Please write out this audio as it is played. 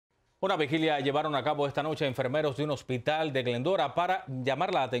Una vigilia llevaron a cabo esta noche enfermeros de un hospital de Glendora para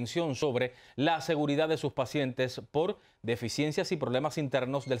llamar la atención sobre la seguridad de sus pacientes por deficiencias y problemas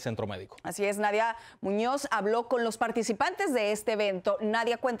internos del centro médico. Así es, Nadia Muñoz habló con los participantes de este evento.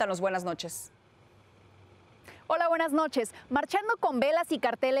 Nadia, cuéntanos, buenas noches. Hola, buenas noches. Marchando con velas y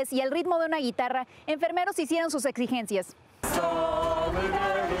carteles y al ritmo de una guitarra, enfermeros hicieron sus exigencias.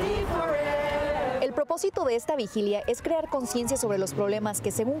 El propósito de esta vigilia es crear conciencia sobre los problemas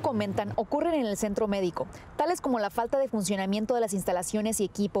que, según comentan, ocurren en el centro médico, tales como la falta de funcionamiento de las instalaciones y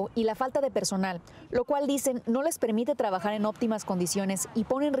equipo y la falta de personal, lo cual dicen no les permite trabajar en óptimas condiciones y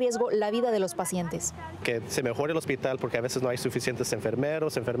pone en riesgo la vida de los pacientes. Que se mejore el hospital porque a veces no hay suficientes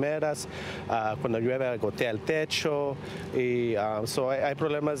enfermeros, enfermeras, cuando llueve gotea el techo y hay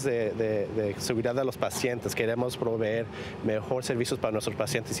problemas de seguridad de los pacientes. Queremos proveer mejor servicios para nuestros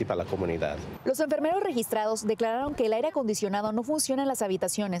pacientes y para la comunidad. Los enfermeros registrados declararon que el aire acondicionado no funciona en las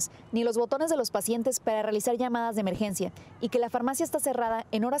habitaciones, ni los botones de los pacientes para realizar llamadas de emergencia, y que la farmacia está cerrada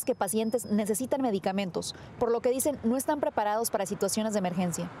en horas que pacientes necesitan medicamentos, por lo que dicen no están preparados para situaciones de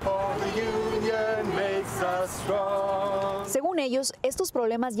emergencia. Según ellos, estos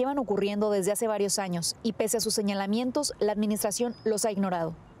problemas llevan ocurriendo desde hace varios años, y pese a sus señalamientos, la administración los ha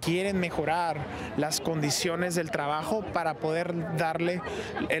ignorado. Quieren mejorar las condiciones del trabajo para poder darle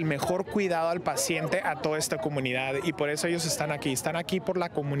el mejor cuidado al paciente a toda esta comunidad, y por eso ellos están aquí por la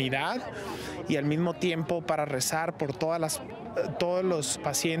comunidad y al mismo tiempo para rezar por todos los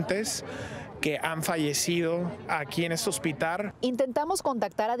pacientes que han fallecido aquí en este hospital. Intentamos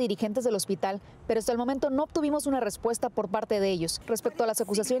contactar a dirigentes del hospital, pero hasta el momento no obtuvimos una respuesta por parte de ellos respecto a las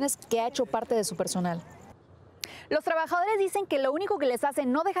acusaciones que ha hecho parte de su personal. Los trabajadores dicen que lo único que les hace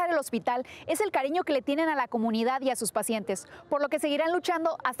no dejar el hospital es el cariño que le tienen a la comunidad y a sus pacientes, por lo que seguirán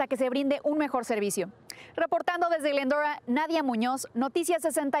luchando hasta que se brinde un mejor servicio. Reportando desde Glendora, Nadia Muñoz, Noticias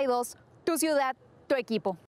 62, tu ciudad, tu equipo.